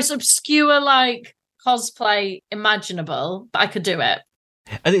 It'd be the most obscure like cosplay imaginable, but I could do it.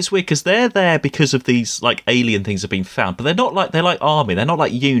 And it's weird because they're there because of these like alien things have been found, but they're not like, they're like army. They're not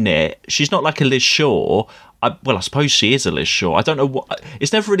like unit. She's not like a Liz Shaw. I suppose she is a Liz Shaw. I don't know what.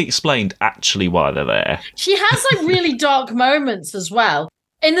 It's never really explained actually why they're there. She has like really dark moments as well.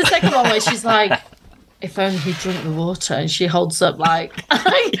 In the second one, where she's like, "If only he drank the water," and she holds up like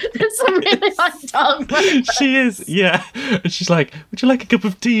there's some really like dark moments. She is, yeah. And she's like, "Would you like a cup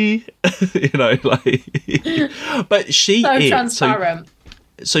of tea?" You know, like. But she so is transparent.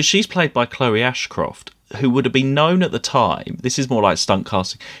 So she's played by Chloe Ashcroft, who would have been known at the time. This is more like stunt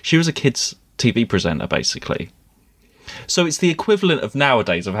casting. She was a kids' TV presenter, basically. So it's the equivalent of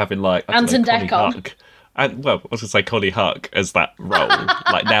nowadays of having like Anton Deckard. And well, I was going to say Connie Huck as that role,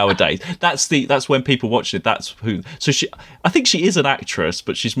 like nowadays. That's when people watch it. That's who. So I think she is an actress,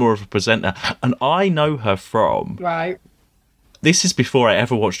 but she's more of a presenter. And I know her from. Right. This is before I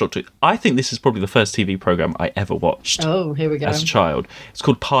ever watched Doctor. I think this is probably the first TV program I ever watched. Oh, here we go. As a child, it's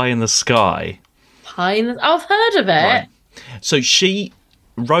called Pie in the Sky. I've heard of it. Right. So she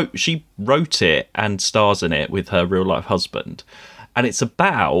wrote it and stars in it with her real life husband, and it's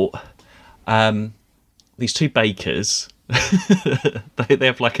about these two bakers. they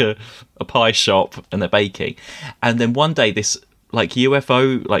have like a pie shop and they're baking, and then one day this like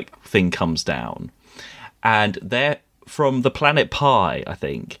UFO like thing comes down, and they're from the planet Pi, I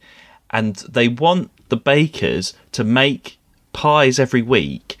think, and they want the bakers to make pies every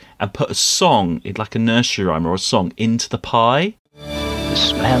week and put a song in like a nursery rhyme or a song into the pie. The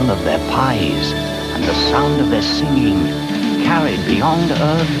smell of their pies and the sound of their singing carried beyond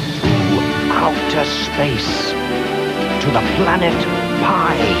Earth through outer space to the planet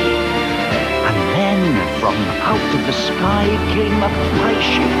Pi. And then from out of the sky came a pie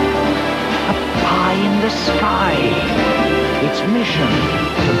ship. A pie in the sky. Its mission,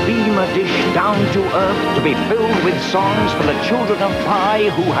 to beam a dish down to earth to be filled with songs for the children of pie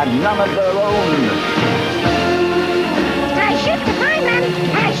who had none of their own. Starship to pie man!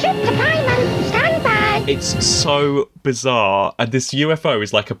 Starship to pie man! Stand by! It's so bizarre, and this UFO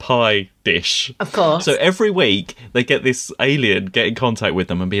is like a pie dish. Of course. So every week they get this alien get in contact with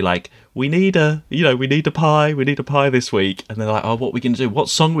them and be like, we need a pie this week. And they're like, oh, what are we going to do? What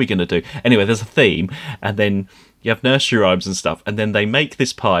song are we going to do? Anyway, there's a theme, and then you have nursery rhymes and stuff, and then they make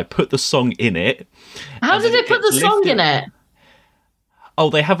this pie, put the song in it. How did they put the song in it? Oh,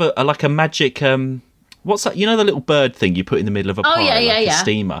 they have a magic... what's that? You know the little bird thing you put in the middle of a pie, a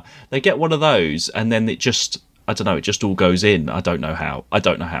steamer? They get one of those, and then it just... I don't know, it just all goes in. I don't know how.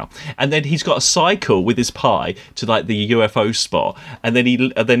 And then he's got a cycle with his pie to like the UFO spot, and then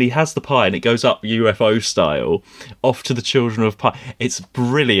he has the pie and it goes up UFO style off to the children of pie. It's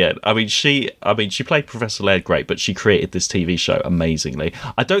brilliant. I mean she played Professor Laird great, but she created this TV show amazingly.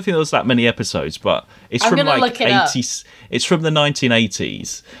 I don't think there was that many episodes, but it's from like 80s. It's from the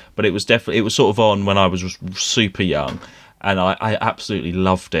 1980s, but it was sort of on when I was super young, and I absolutely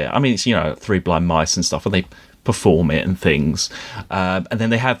loved it. I mean, it's, you know, Three Blind Mice and stuff, and they perform it and things, and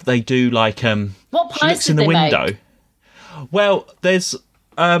then they do like what pies she looks did in the they window make? Well, there's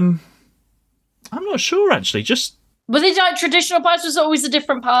I'm not sure actually. Just were they like traditional pies? Was it always a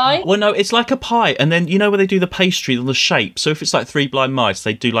different pie? well, no, it's like a pie, and then you know where they do the pastry on the shape. So if it's like Three Blind Mice,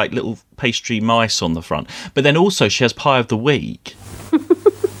 they do like little pastry mice on the front, but then also she has Pie of the Week.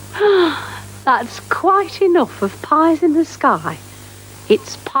 That's quite enough of pies in the sky.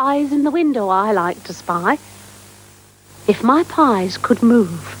 It's pies in the window I like to spy. If my pies could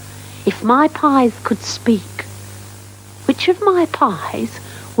move, if my pies could speak, which of my pies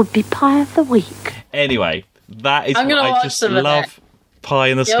would be Pie of the Week? Anyway, that is I'm gonna I watch just some of love Pie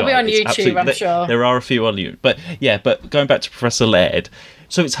in the Sky. It'll be on It's YouTube, I'm sure. There are a few on YouTube. But yeah, but going back to Professor Laird,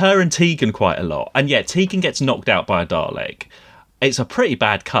 so it's her and Tegan quite a lot. And yeah, Tegan gets knocked out by a Dalek. It's a pretty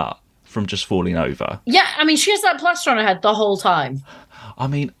bad cut from just falling over. Yeah, I mean, she has that plaster on her head the whole time. I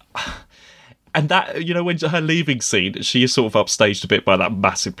mean, and that, you know, when her leaving scene, she is sort of upstaged a bit by that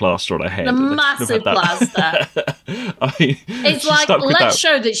massive plaster on her head. The massive plaster. I mean, it's like, let's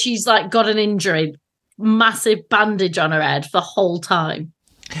show that she's like got an injury, massive bandage on her head the whole time.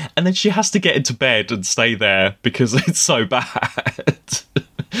 And then she has to get into bed and stay there because it's so bad.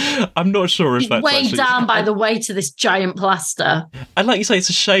 I'm not sure if that's weighed down by the weight of this giant plaster. And like you say, it's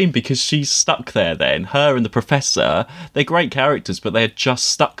a shame because she's stuck there then. Her and the Professor, they're great characters, but they're just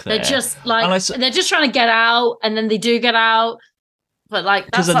stuck there. They're just like, they're just trying to get out, and then they do get out. But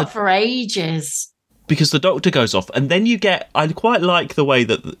like, that's not for ages. Because the Doctor goes off, and then you get, I quite like the way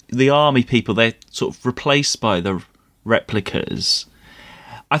that the army people, they're sort of replaced by the replicas.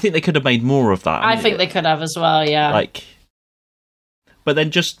 I think they could have made more of that. I think they could have as well, yeah. Like, but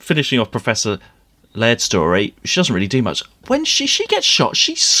then just finishing off Professor Laird's story, she doesn't really do much. When she gets shot,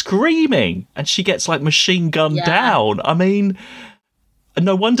 she's screaming, and she gets like machine gunned down. I mean,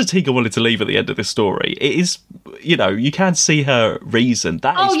 no wonder Tegan wanted to leave at the end of this story. It is, you know, you can see her reason.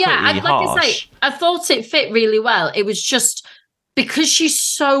 That is pretty harsh. I say, I thought it fit really well. It was just because she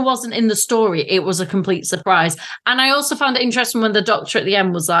so wasn't in the story, it was a complete surprise. And I also found it interesting when the Doctor at the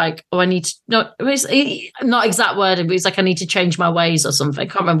end was like, oh, I need to, not exact wording, but he's like, I need to change my ways or something. I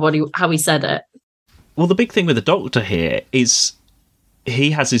can't remember how he said it. Well, the big thing with the Doctor here is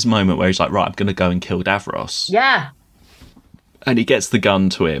he has his moment where he's like, right, I'm going to go and kill Davros. Yeah. And he gets the gun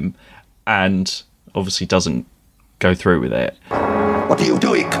to him and obviously doesn't go through with it. What are you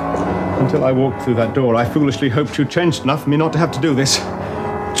doing? Until I walked through that door, I foolishly hoped you'd changed enough for me not to have to do this.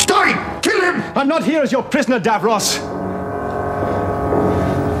 Stop! Kill him! I'm not here as your prisoner, Davros,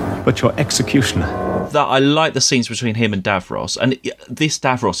 but your executioner. That I like the scenes between him and Davros, and this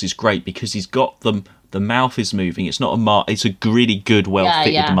Davros is great because he's got the mouth is moving. It's not a mask. It's a really good,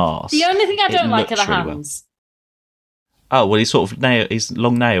 well-fitted mask. The only thing I don't like are the hands. Oh, well, he's sort of he's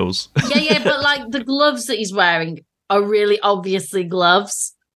long nails. Yeah, but like the gloves that he's wearing are really obviously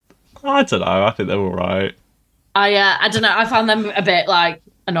gloves. I don't know. I think they're all right. I don't know. I found them a bit like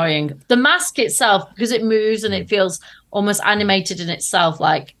annoying. The mask itself, because it moves and it feels almost animated in itself.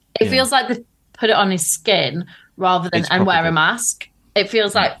 Like it feels like they put it on his skin rather than wear a mask. It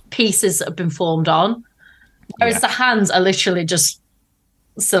feels like pieces that have been formed on. Whereas the hands are literally just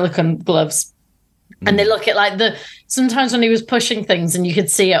silicone gloves. And they look at like sometimes when he was pushing things and you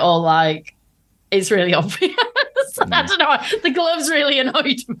could see it all like, it's really obvious. I don't know. The gloves really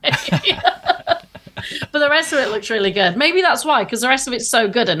annoyed me. But the rest of it looks really good. Maybe that's why, because the rest of it's so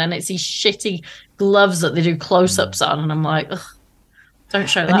good, and then it's these shitty gloves that they do close-ups on, and I'm like, ugh, don't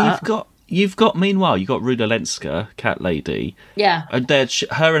show that. And you've got meanwhile, you've got Runa Lenska, cat lady. Yeah. And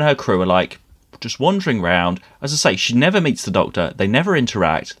her and her crew are like just wandering around. As I say, she never meets the Doctor. They never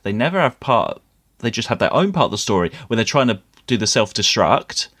interact. They never have part. They just have their own part of the story where they're trying to do the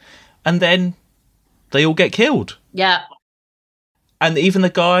self-destruct, and then they all get killed. Yeah. And even the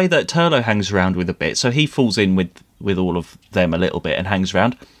guy that Turlo hangs around with a bit, so he falls in with all of them a little bit and hangs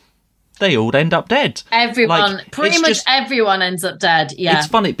around. They all end up dead. Everyone, like, pretty much everyone ends up dead. Yeah. It's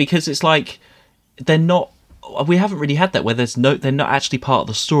funny because it's like they're not. We haven't really had that where they're not actually part of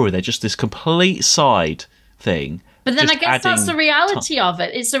the story. They're just this complete side thing. But then I guess that's the reality of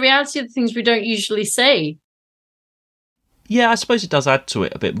it. It's the reality of the things we don't usually see. Yeah, I suppose it does add to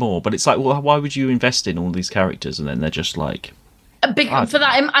it a bit more. But it's like, well, why would you invest in all these characters and then they're just like. For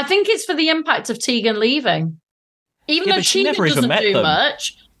that, I think it's for the impact of Tegan leaving. Even though she Tegan never even doesn't met do them.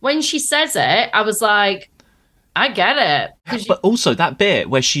 much, when she says it, I was like, I get it. But also that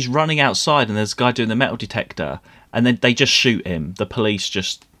bit where she's running outside and there's a guy doing the metal detector and then they just shoot him. The police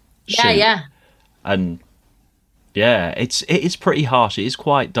just shoot. Yeah. And yeah, it is pretty harsh. It is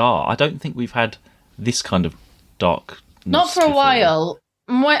quite dark. I don't think we've had this kind of dark. Not for a while.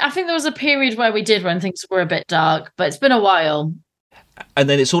 I think there was a period where we did when things were a bit dark, but it's been a while. And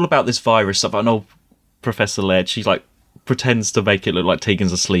then it's all about this virus stuff. I know Professor Laird, she like pretends to make it look like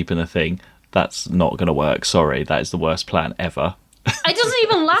Tegan's asleep in a thing. That's not going to work. Sorry, that is the worst plan ever. It doesn't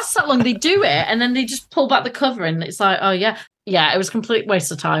even last that long. They do it, and then they just pull back the cover, and it's like, oh yeah. Yeah, it was a complete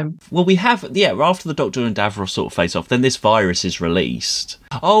waste of time. Well, we have, after the Doctor and Davros sort of face off, then this virus is released.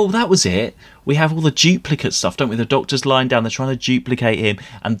 Oh, that was it. We have all the duplicate stuff, don't we? The Doctor's lying down, they're trying to duplicate him,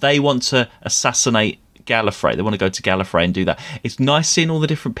 and they want to assassinate Gallifrey. They want to go to Gallifrey and do that. It's nice seeing all the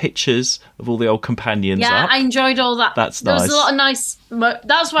different pictures of all the old companions Yeah, up. I enjoyed all that. That's there nice. Was a lot of nice...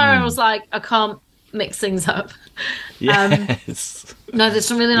 That's where I was like, I can't mix things up. Yes. No, there's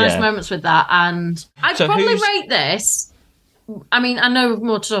some really nice moments with that, and I'd probably rate this... I mean, I know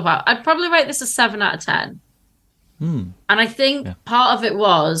more to talk about. I'd probably rate this a 7 out of 10. And I think part of it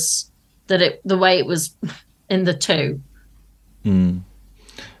was that the way it was in the 2.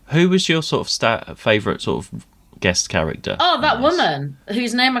 Who was your sort of favourite sort of guest character? Oh, that woman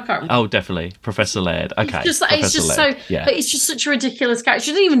whose name I can't remember. Oh, definitely. Professor Laird. Okay. It's just so, but it's just such a ridiculous character.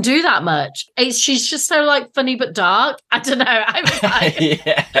 She didn't even do that much. She's just so like funny but dark. I don't know. I was like,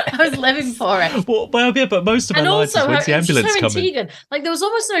 I was living for it. Well, yeah, but most of her lines is when's the ambulance coming. Tegan, like there was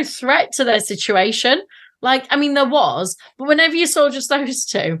almost no threat to their situation. Like, I mean, there was, but whenever you saw just those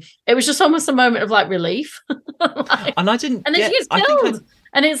two, it was just almost a moment of like relief. And I didn't. And then she gets killed,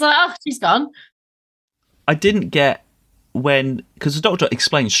 and it's like, oh, she's gone. I didn't get because the Doctor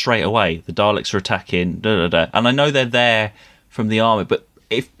explains straight away the Daleks are attacking, and I know they're there from the army, but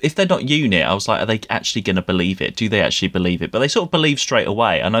if they're not unit, I was like, are they actually going to believe it? Do they actually believe it? But they sort of believe straight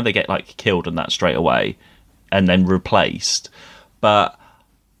away. I know they get like killed and that straight away, and then replaced. But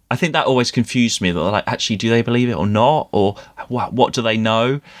I think that always confused me. That like, actually, do they believe it or not, or what do they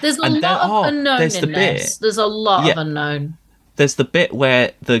know? There's a lot of unknown in this. There's a lot of unknown. There's the bit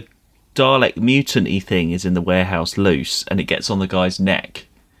where the Dalek mutant-y thing is in the warehouse loose and it gets on the guy's neck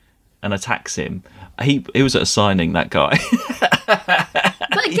and attacks him. He was at a signing, that guy.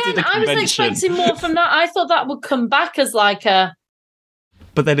 But again, I was expecting more from that. I thought that would come back as like a...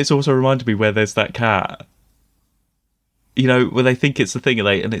 But then it's also reminded me where there's that cat. You know, where they think it's a thing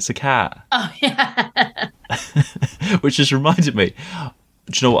and it's a cat. Oh, yeah. Which just reminded me.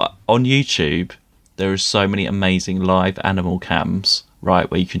 Do you know what? On YouTube, there are so many amazing live animal cams, right,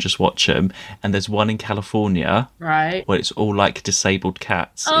 where you can just watch them. And there's one in California, right, where it's all like disabled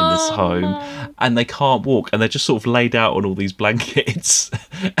cats in this home, and they can't walk, and they're just sort of laid out on all these blankets.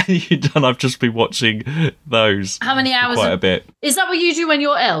 And I've just been watching those. How many hours? Quite a bit. Is that what you do when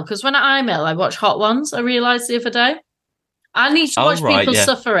you're ill? Because when I'm ill, I watch Hot Ones. I realised the other day. I need to watch people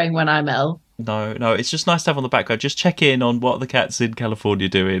suffering when I'm ill. No, it's just nice to have on the background. Just check in on what the cats in California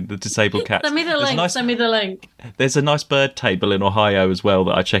doing, the disabled cats. Send me the link. There's a nice bird table in Ohio as well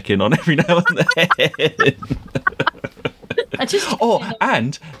that I check in on every now and then.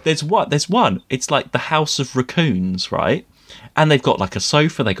 And there's one. It's like the House of Raccoons, right? And they've got like a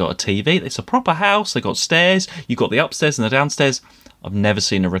sofa, they got a TV. It's a proper house. They got stairs. You've got the upstairs and the downstairs. I've never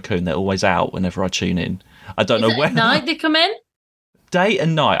seen a raccoon. They're always out whenever I tune in. I don't know when. At night they come in? Day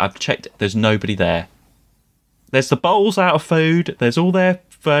and night, I've checked. There's nobody there. There's the bowls out of food. There's all their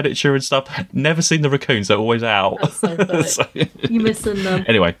furniture and stuff. Never seen the raccoons. They're always out. That's so funny. You're missing them.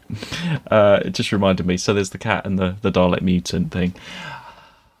 Anyway, it just reminded me. So there's the cat and the Dalek mutant thing.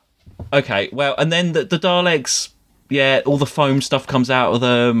 Okay, well, and then the Daleks, yeah, all the foam stuff comes out of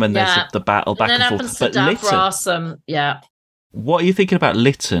them, and there's the battle back and forth. But Davros, what are you thinking about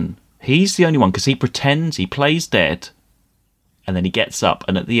Lytton? He's the only one, because he pretends, he plays dead, and then he gets up,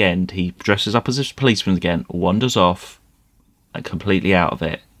 and at the end, he dresses up as a policeman again, wanders off, and completely out of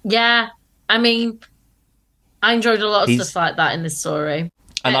it. Yeah, I mean, I enjoyed a lot of stuff like that in this story.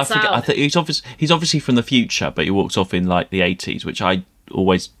 And I think he's obviously from the future, but he walks off in like the 80s, which I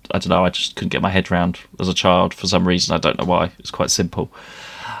don't know, I just couldn't get my head around as a child for some reason. I don't know why. It's quite simple.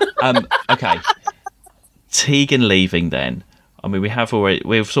 Okay. Tegan leaving then. I mean,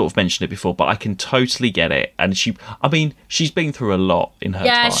 we've sort of mentioned it before, but I can totally get it. And she's been through a lot in her time.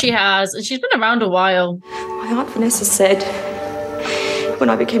 Yeah, she has. And she's been around a while. My Aunt Vanessa said when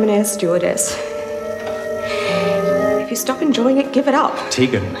I became an air stewardess, if you stop enjoying it, give it up.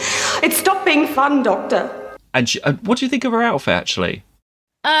 Tegan. It stopped being fun, Doctor. And what do you think of her outfit, actually?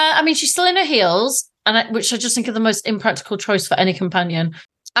 I mean, she's still in her heels, which I just think are the most impractical choice for any companion.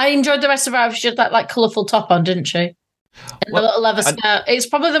 I enjoyed the rest of her outfit. She had that colourful top on, didn't she? And the little leather skirt. It's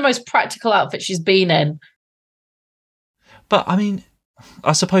probably the most practical outfit she's been in. But, I mean,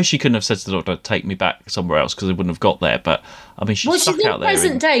 I suppose she couldn't have said to the Doctor, take me back somewhere else, because it wouldn't have got there. But, I mean, she's stuck out there. She's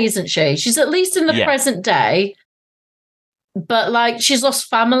in the present day, isn't she? She's at least in the present day. But, like, she's lost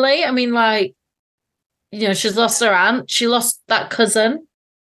family. I mean, like, she's lost her aunt. She lost that cousin.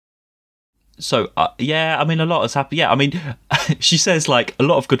 So, I mean, a lot has happened. Yeah, I mean, she says, like, a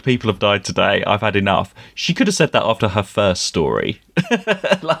lot of good people have died today. I've had enough. She could have said that after her first story.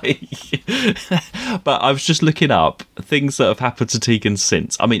 But I was just looking up things that have happened to Tegan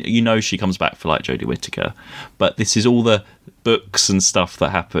since. I mean, she comes back for, like, Jodie Whittaker. But this is all the books and stuff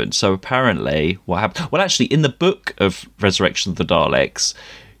that happened. So apparently, what happened... Well, actually, in the book of Resurrection of the Daleks...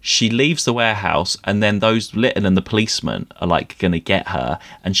 She leaves the warehouse, and then those Lytton and the policeman are like going to get her,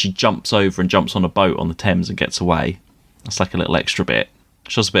 and she jumps over and jumps on a boat on the Thames and gets away. That's like a little extra bit.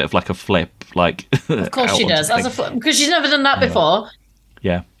 She does a bit of like a flip, like. Of course she does, because she's never done that before.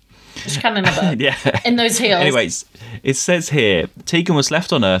 Yeah. She can never. Yeah. In those heels. Anyways, it says here, Tegan was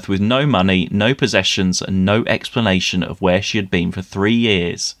left on Earth with no money, no possessions, and no explanation of where she had been for 3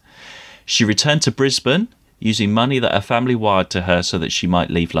 years. She returned to Brisbane, using money that her family wired to her so that she might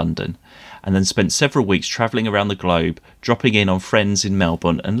leave London, and then spent several weeks travelling around the globe, dropping in on friends in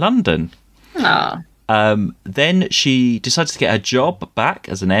Melbourne and London. Then she decided to get her job back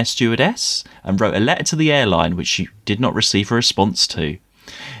as an air stewardess and wrote a letter to the airline, which she did not receive a response to.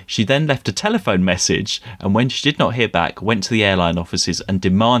 She then left a telephone message, and when she did not hear back, went to the airline offices and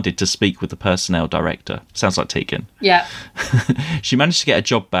demanded to speak with the personnel director. Sounds like Tegan. Yeah. She managed to get a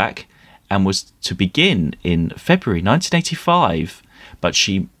job back, and was to begin in February 1985, but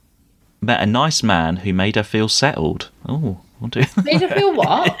she met a nice man who made her feel settled. Oh, what do made her feel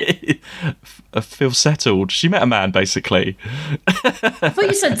what? Feel settled. She met a man, basically. I thought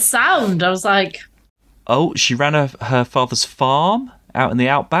you said sound. I was like... Oh, she ran her father's farm out in the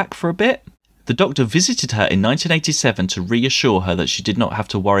outback for a bit. The Doctor visited her in 1987 to reassure her that she did not have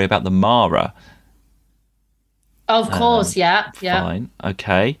to worry about the Mara. Of course, yeah. Fine,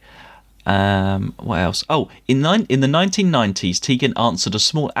 okay. What else? Oh, in the 1990s, Tegan answered a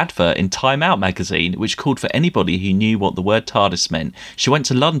small advert in Time Out magazine, which called for anybody who knew what the word TARDIS meant. She went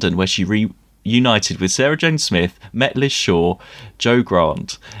to London, where she reunited with Sarah Jane Smith, met Liz Shaw, Joe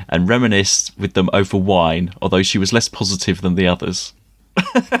Grant, and reminisced with them over wine, although she was less positive than the others.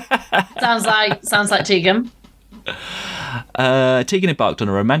 Sounds like Tegan. Tegan embarked on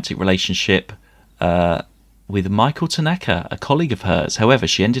a romantic relationship with Michael Tanaka, a colleague of hers. However,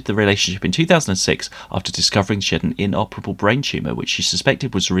 she ended the relationship in 2006 after discovering she had an inoperable brain tumour, which she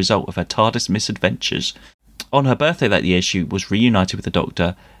suspected was a result of her TARDIS misadventures. On her birthday that year, she was reunited with the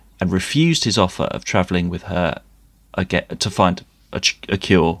Doctor and refused his offer of travelling with her to find a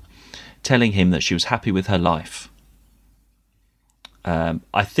cure, telling him that she was happy with her life.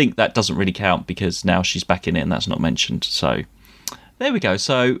 I think that doesn't really count because now she's back in it and that's not mentioned. So there we go.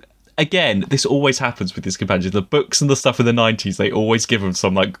 So again, this always happens with these companions. The books and the stuff in the 90s, they always give them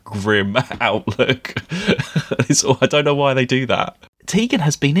some like grim outlook. I don't know why they do that. Tegan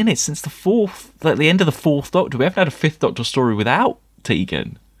has been in it since the end of the fourth Doctor. We haven't had a fifth Doctor story without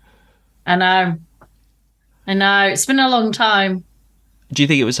Tegan. I know. It's been a long time. Do you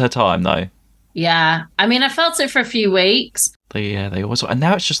think it was her time, though? Yeah. I mean, I felt it for a few weeks. They always... And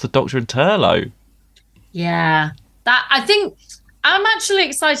now it's just the Doctor and Turlough. Yeah. I think... I'm actually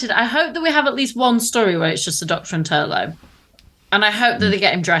excited. I hope that we have at least one story where it's just the Doctor and Turlough. And I hope that they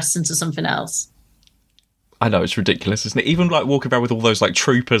get him dressed into something else. I know, it's ridiculous, isn't it? Even like walking around with all those like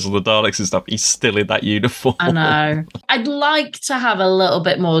troopers and the Daleks and stuff, he's still in that uniform. I know. I'd like to have a little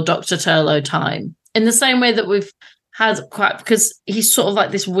bit more Dr. Turlough time, in the same way that we've had quite, because he's sort of like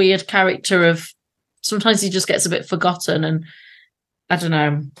this weird character of, sometimes he just gets a bit forgotten, and I don't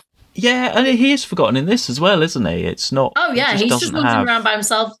know. Yeah, and he is forgotten in this as well, isn't he? It's not. Oh yeah, he's just wandering around by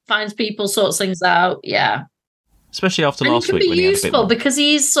himself, finds people, sorts things out. Yeah, especially after and last week. He when can be he useful because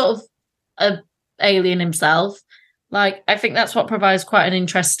he's sort of a alien himself. Like, I think that's what provides quite an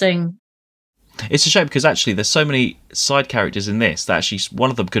interesting. It's a shame because actually there's so many side characters in this that actually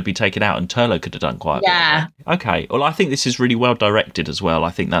one of them could be taken out and Turlough could have done quite a bit. Okay, well I think this is really well directed as well. I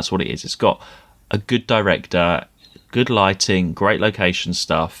think that's what it is. It's got a good director, good lighting, great location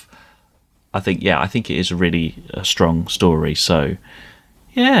stuff. I think it is a strong story. So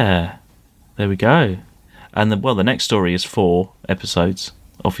yeah, there we go. And the next story is 4 episodes,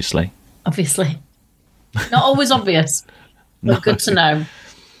 obviously. Not always obvious, but good to know.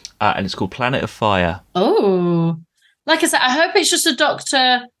 And it's called Planet of Fire. Oh, like I said, I hope it's just a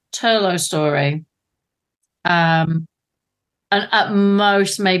Dr. Turlough story. And at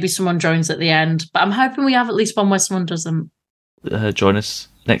most, maybe someone joins at the end. But I'm hoping we have at least one where someone doesn't. Join us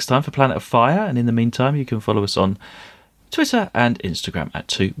next time for Planet of Fire. And in the meantime, you can follow us on Twitter and Instagram at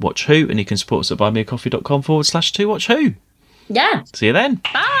 2watchwho. And you can support us at buymeacoffee.com/2watchwho. Yeah. See you then.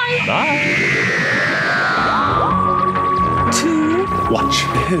 Bye. Bye. To watch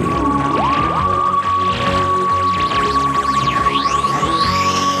who?